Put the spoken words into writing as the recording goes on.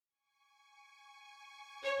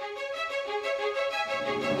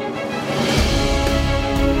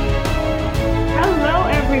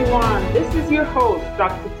your host,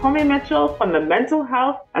 Dr. Tommy Mitchell from the Mental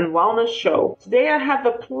Health and Wellness Show. Today I have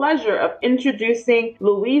the pleasure of introducing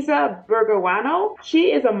Luiza Bargaoanu.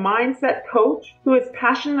 She is a mindset coach who is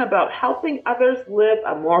passionate about helping others live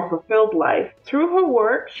a more fulfilled life. Through her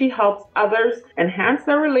work, she helps others enhance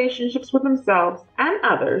their relationships with themselves and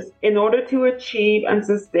others in order to achieve and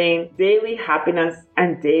sustain daily happiness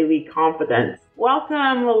and daily confidence.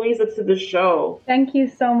 Welcome, Luiza, to the show. Thank you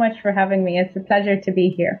so much for having me. It's a pleasure to be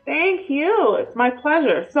here. Thank you. It's my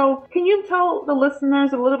pleasure. So can you tell the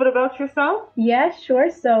listeners a little bit about yourself? Yeah, sure.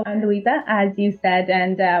 So I'm Luiza, as you said,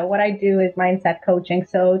 and what I do is mindset coaching.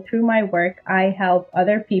 So through my work, I help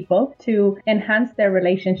other people to enhance their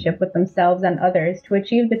relationship with themselves and others to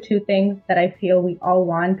achieve the two things that I feel we all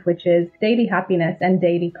want, which is daily happiness and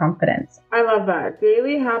daily confidence. I love that.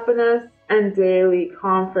 Daily happiness and daily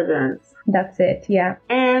confidence. That's it, yeah.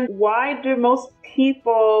 And why do most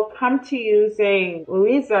people come to you saying,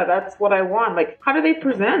 Luiza, that's what I want? Like, how do they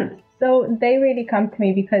present? So they really come to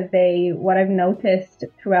me because what I've noticed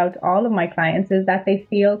throughout all of my clients is that they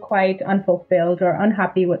feel quite unfulfilled or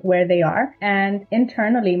unhappy with where they are, and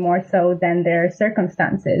internally more so than their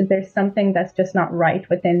circumstances. There's something that's just not right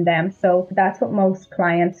within them. So that's what most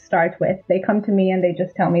clients start with. They come to me and they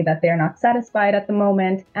just tell me that they're not satisfied at the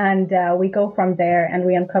moment. And we go from there and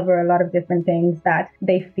we uncover a lot of different things that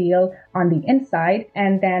they feel on the inside.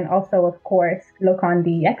 And then also, of course, look on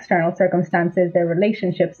the external circumstances, their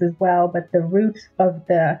relationships as well. But the root of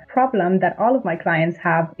the problem that all of my clients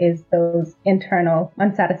have is those internal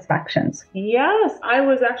unsatisfactions. Yes, I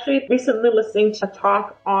was actually recently listening to a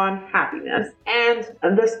talk on happiness, and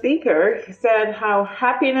the speaker said how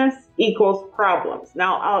happiness equals problems.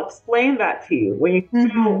 Now, I'll explain that to you.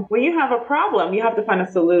 When you have a problem, you have to find a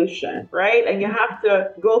solution, right? And you have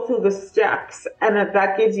to go through the steps, and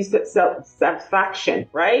that gives you satisfaction,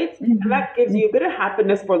 right? And that gives you a bit of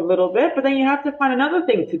happiness for a little bit, but then you have to find another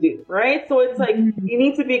thing to do, right? So it's like you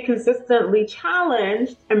need to be consistently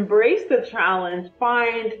challenged, embrace the challenge,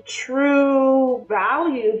 find true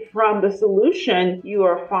value from the solution you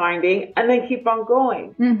are finding, and then keep on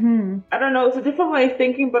going. I don't know, it's a different way of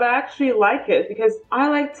thinking, but I actually like it because I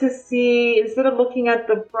like to see, instead of looking at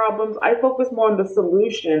the problems, I focus more on the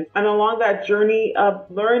solution. And along that journey of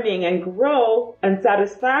learning and growth and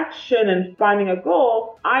satisfaction and finding a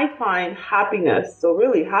goal, I find happiness. So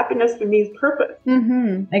really, happiness for me is purpose.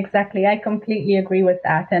 Exactly. I completely agree with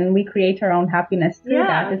that. And we create our own happiness through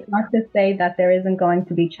that. It's not to say that there isn't going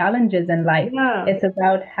to be challenges in life. It's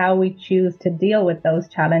about how we choose to deal with those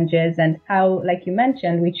challenges and how, like you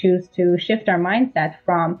mentioned, we choose to shift our mindset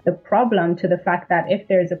from the problem to the fact that if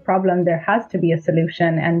there's a problem, there has to be a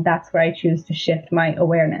solution. And that's where I choose to shift my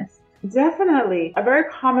awareness. Definitely. A very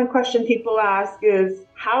common question people ask is,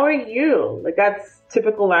 how are you? Like, that's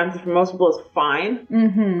typical answer for most people is fine,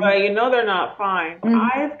 but they're not fine.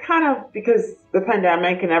 I've kind of, because the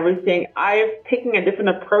pandemic and everything, I've taken a different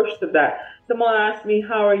approach to that. Someone asks me,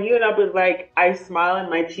 how are you? And I'll be like, I smile in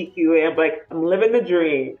my cheeky way. I'm like, I'm living the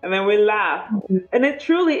dream. And then we laugh. And it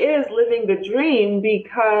truly is living the dream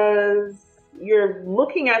because you're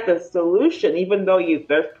looking at the solution, even though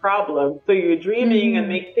there's problems. So you're dreaming and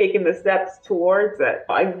taking the steps towards it.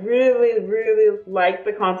 I really, really like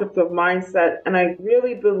the concept of mindset. And I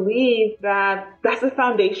really believe that that's a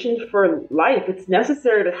foundation for life. It's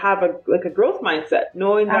necessary to have a growth mindset,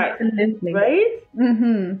 knowing Absolutely. That,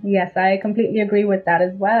 right? Yes, I completely agree with that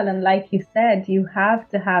as well. And like you said, you have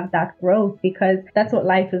to have that growth because that's what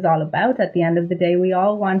life is all about. At the end of the day, we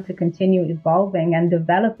all want to continue evolving and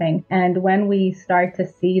developing. And when we start to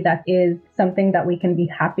see that is something that we can be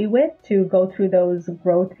happy with, to go through those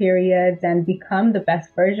growth periods and become the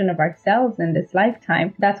best version of ourselves in this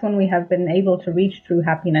lifetime, that's when we have been able to reach true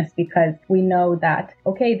happiness, because we know that,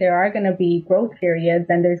 okay, there are going to be growth periods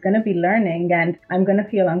and there's going to be learning, and I'm going to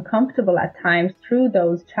feel uncomfortable at times through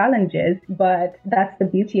those challenges, but that's the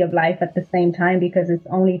beauty of life at the same time, because it's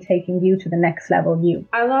only taking you to the next level you.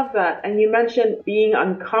 I love that. And you mentioned being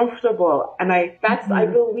uncomfortable, and I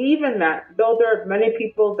believe in that, though there are many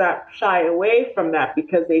people that shy away from that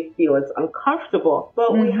because they feel it's uncomfortable.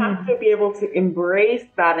 But we have to be able to embrace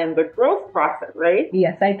that in the growth process, right?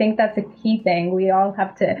 Yes, I think that's a key thing. We all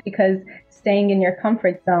have to, because staying in your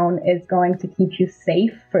comfort zone is going to keep you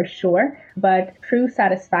safe for sure. But true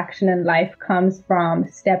satisfaction in life comes from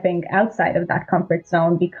stepping outside of that comfort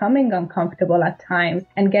zone, becoming uncomfortable at times,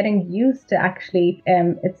 and getting used to actually,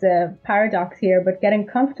 it's a paradox here, but getting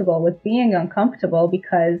comfortable with being uncomfortable,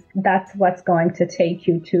 because that's what's going to take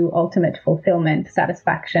you to ultimate fulfillment,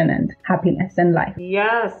 satisfaction, and happiness in life.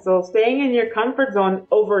 Yes. So staying in your comfort zone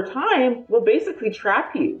over time will basically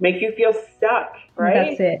trap you, make you feel stuck.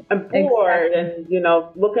 right? That's it. And bored Exactly. and,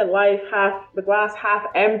 look at life the glass half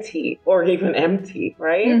empty or even empty,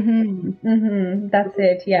 right? That's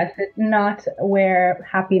it. Yes. It's not where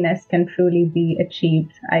happiness can truly be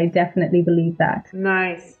achieved. I definitely believe that.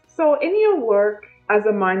 Nice. So in your work as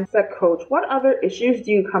a mindset coach, what other issues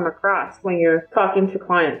do you come across when you're talking to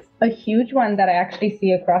clients? A huge one that I actually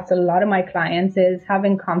see across a lot of my clients is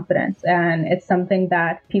having confidence. And it's something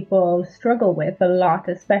that people struggle with a lot,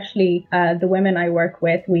 especially the women I work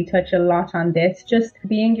with. We touch a lot on this, just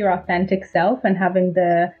being your authentic self and having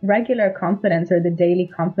the regular confidence or the daily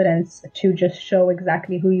confidence to just show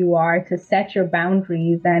exactly who you are, to set your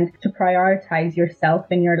boundaries and to prioritize yourself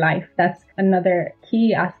in your life. That's another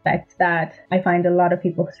key aspect that I find a lot of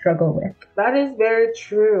people struggle with. That is very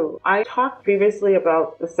true. I talked previously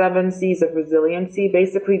about the 7 C's of resiliency,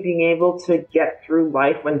 basically being able to get through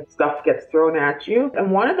life when stuff gets thrown at you.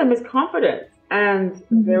 And one of them is confidence. And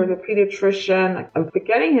there was a pediatrician, I'm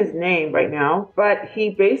forgetting his name right now, but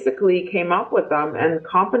he basically came up with them. And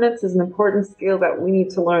confidence is an important skill that we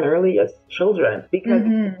need to learn early as children, because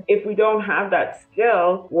if we don't have that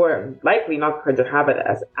skill, we're likely not going to have it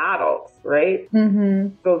as adults, right?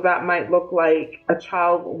 So that might look like a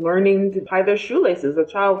child learning to tie their shoelaces, a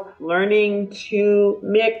child learning to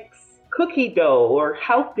mix cookie dough or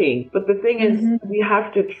helping. But the thing is, we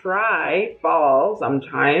have to try, fall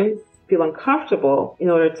sometimes, feel uncomfortable in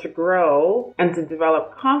order to grow and to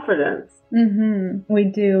develop confidence. We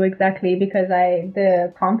do, exactly, because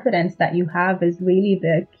the confidence that you have is really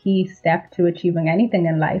the key step to achieving anything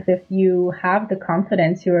in life. If you have the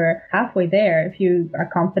confidence, you're halfway there. If you are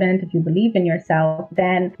confident, if you believe in yourself,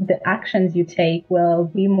 then the actions you take will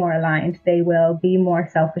be more aligned. They will be more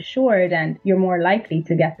self-assured, and you're more likely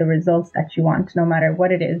to get the results that you want, no matter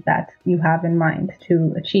what it is that you have in mind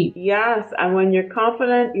to achieve. Yes, and when you're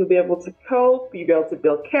confident, you'll be able to cope, you'll be able to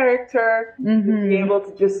build character, you'll be able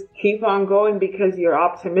to just keep on going because you're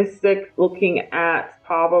optimistic, looking at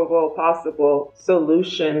possible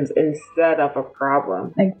solutions instead of a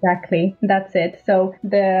problem. Exactly. That's it. So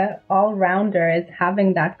the all-rounder is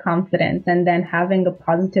having that confidence and then having a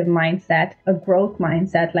positive mindset, a growth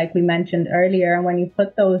mindset, like we mentioned earlier. And when you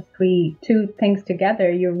put those two things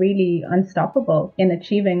together, you're really unstoppable in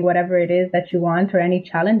achieving whatever it is that you want or any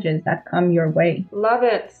challenges that come your way. Love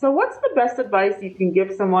it. So what's the best advice you can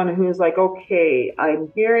give someone who's like, okay,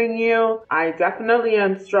 I'm hearing you. I definitely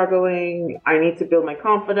am struggling. I need to build my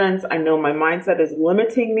confidence. I know my mindset is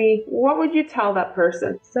limiting me. What would you tell that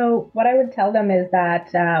person? So what I would tell them is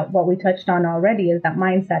that what we touched on already is that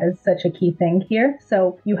mindset is such a key thing here.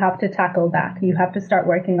 So you have to tackle that. You have to start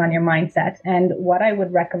working on your mindset. And what I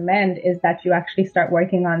would recommend is that you actually start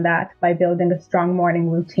working on that by building a strong morning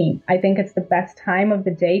routine. I think it's the best time of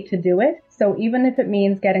the day to do it. So even if it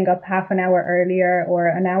means getting up half an hour earlier or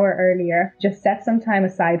an hour earlier, just set some time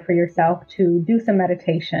aside for yourself to do some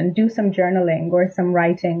meditation, do some journaling or some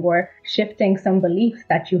writing or shifting some beliefs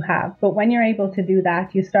that you have. But when you're able to do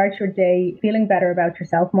that, you start your day feeling better about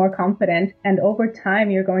yourself, more confident, and over time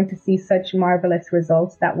you're going to see such marvelous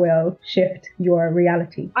results that will shift your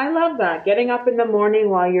reality. I love that. Getting up in the morning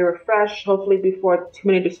while you're fresh, hopefully before too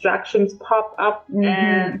many distractions pop up,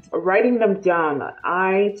 and writing them down.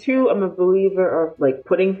 I too am a believer of like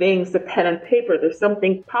putting things to pen and paper. There's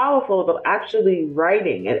something powerful about actually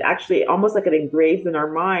writing. It actually almost like it engraves in our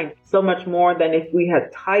mind so much more than if we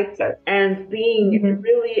had typed it. And being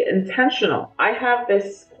really intentional. I have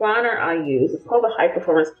this planner I use. It's called a high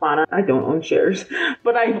performance planner. I don't own shares,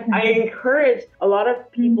 but I encourage a lot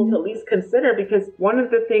of people to at least consider, because one of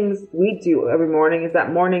the things we do every morning is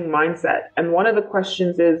that morning mindset. And one of the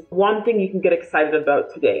questions is one thing you can get excited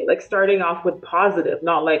about today, like starting off with positive,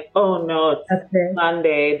 not like, oh no, it's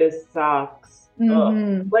Monday, this sucks.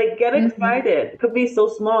 Like get excited. It could be so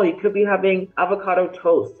small. You could be having avocado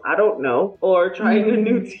toast. I don't know. Or trying a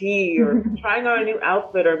new tea or trying on a new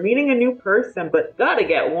outfit or meeting a new person, but gotta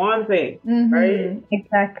get one thing, right?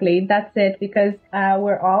 Exactly. That's it. Because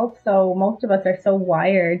most of us are so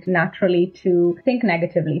wired naturally to think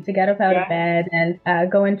negatively, to get up out of bed and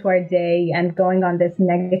go into our day and going on this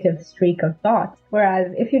negative streak of thoughts.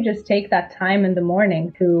 Whereas if you just take that time in the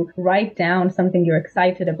morning to write down something you're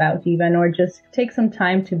excited about even, or just take some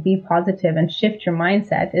time to be positive and shift your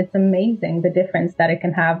mindset, it's amazing the difference that it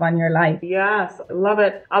can have on your life. Yes, I love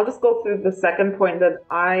it. I'll just go through the second point that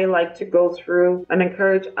I like to go through and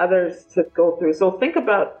encourage others to go through. So think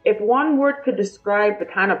about, if one word could describe the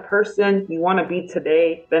kind of person you want to be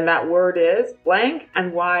today, then that word is blank,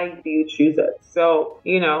 and why do you choose it? So,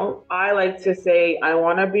 I like to say I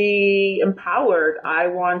want to be empowered. forward. I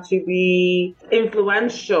want to be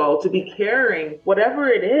influential, to be caring, whatever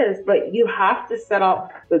it is. But you have to set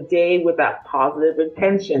up the day with that positive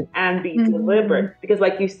intention and be deliberate. Because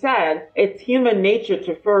like you said, it's human nature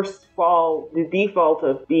to first fall the default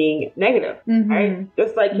of being negative, right?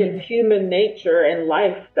 Just like it's human nature in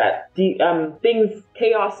life that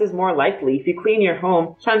chaos is more likely. If you clean your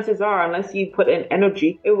home, chances are, unless you put in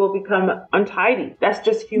energy, it will become untidy. That's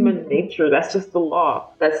just human nature. That's just the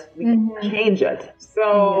law. We can change it.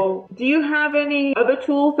 So do you have any other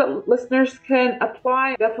tools that listeners can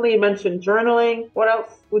apply? Definitely you mentioned journaling. What else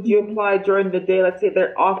would you apply during the day? Let's say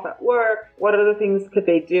they're off at work. What other things could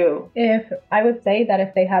they do? If I would say that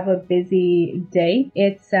if they have a busy day,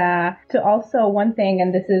 it's to also one thing,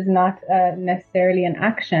 and this is not necessarily an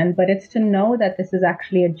action, but it's to know that this is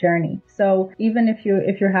actually a journey. So even if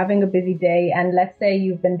you're having a busy day, and let's say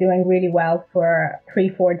you've been doing really well for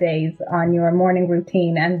 3-4 days on your morning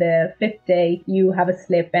routine, and the 5th day you have a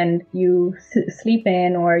slip and you sleep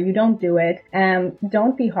in or you don't do it,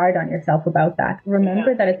 don't be hard on yourself about that.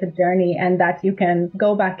 Remember that it's a journey and that you can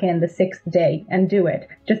go back in the 6th day and do it.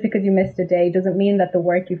 Just because you missed a day doesn't mean that the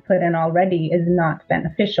work you've put in already is not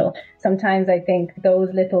beneficial. Sometimes I think those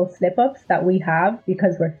little slip-ups that we have,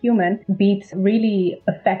 because we're human, really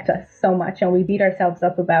affect us so much, and we beat ourselves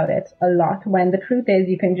up about it a lot, when the truth is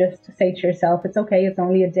you can just say to yourself, it's okay, it's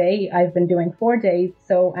only a day, I've been doing 4 days,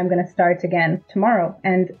 so I'm going to start again tomorrow.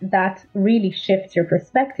 And that really shifts your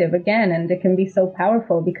perspective again, and it can be so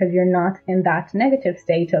powerful because you're not in that negative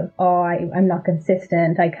state of, I'm not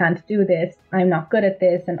consistent, I can't do this, I'm not good at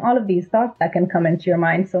this, and all of these thoughts that can come into your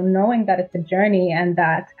mind. So knowing that it's a journey and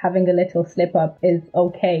that having a little slip up is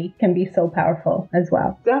okay can be so powerful as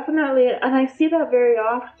well. Definitely. And I see that very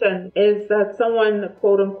often, is that someone,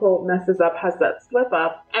 quote unquote, messes up, has that slip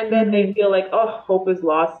up, and then they feel like, hope is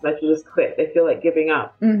lost, that you just quit. They feel like giving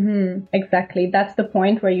up. Exactly. That's the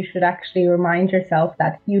point where you should actually remind yourself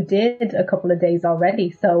that you did a couple of days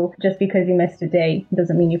already. So just because you missed a day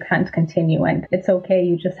doesn't mean you can't continue, and it's okay.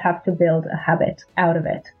 You just have to build a habit out of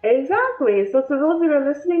it. Exactly. So to those who are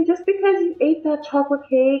listening, just because you ate that chocolate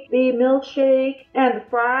cake, the milkshake, and the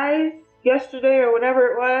fries yesterday or whatever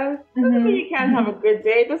it was, doesn't mean you can't have a good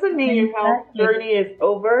day. It doesn't mean your health journey is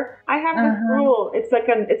over. I have this rule. It's a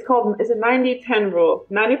 90-10 rule.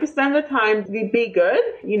 90% of the time, be good,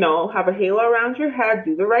 have a halo around your head,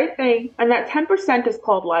 do the right thing. And that 10% is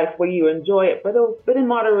called life, where you enjoy it, but in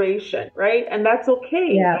moderation, right? And that's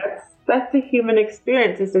okay. Yeah. That's the human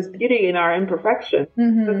experience. It's this beauty in our imperfection.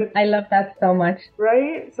 I love that so much.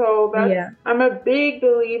 Right? So I'm a big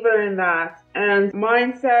believer in that. And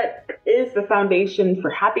mindset is the foundation for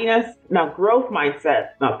happiness. Now, growth mindset,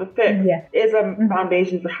 not the fix, is a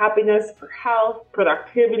foundation for happiness, for health,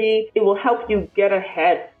 productivity. It will help you get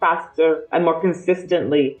ahead faster and more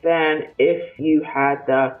consistently than if you had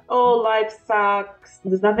life sucks,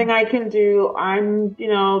 there's nothing I can do, I'm,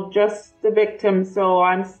 just the victim, so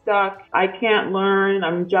I'm stuck, I can't learn,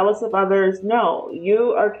 I'm jealous of others. No,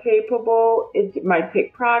 you are capable. It might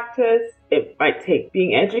take practice. It might take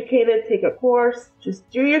being educated, take a course, just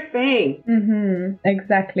do your thing.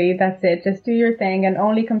 Exactly. That's it. Just do your thing and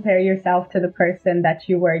only compare yourself to the person that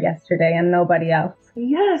you were yesterday and nobody else.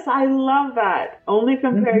 Yes, I love that. Only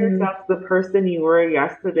compare yourself to the person you were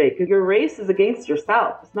yesterday, because your race is against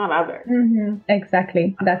yourself. It's not others.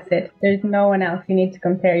 Exactly. That's it. There's no one else you need to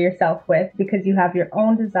compare yourself with, because you have your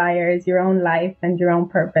own desires, your own life, and your own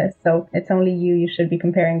purpose. So it's only you should be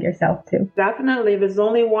comparing yourself to. Definitely. There's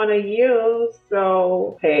only one of you.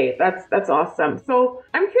 So, hey, that's awesome. So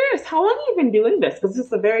I'm curious, how long have you been doing this? Because this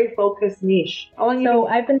is a very focused niche.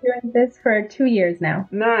 I've been doing this for 2 years now.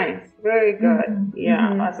 Nice. Very good.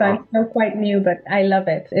 Yeah. So I'm still quite new, but I love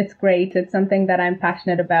it. It's great. It's something that I'm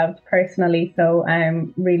passionate about personally. So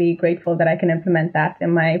I'm really grateful that I can implement that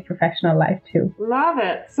in my professional life too. Love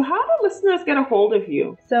it. So how do listeners get a hold of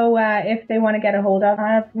you? So if they want to get a hold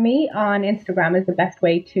of me, on Instagram is the best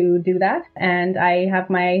way to do that. And I have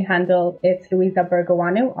my handle. It's Luiza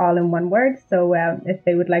Bargaoanu, all in one word. So if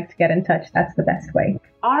they would like to get in touch, that's the best way.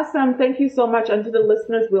 Awesome. Thank you so much. And to the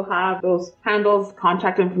listeners, we'll have those handles,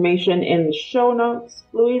 contact information in the show notes.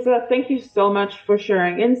 Luiza, thank you so much for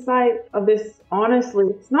sharing insight of this. Honestly,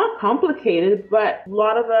 it's not complicated, but a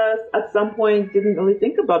lot of us at some point didn't really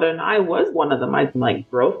think about it. And I was one of them. I like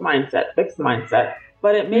growth mindset, fixed mindset,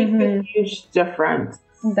 but it makes a huge difference.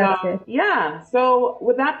 That's it. Yeah. So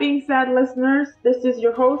with that being said, listeners, this is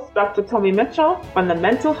your host, Dr. Tommy Mitchell from the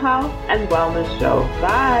Mental Health and Wellness Show.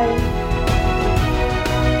 Bye.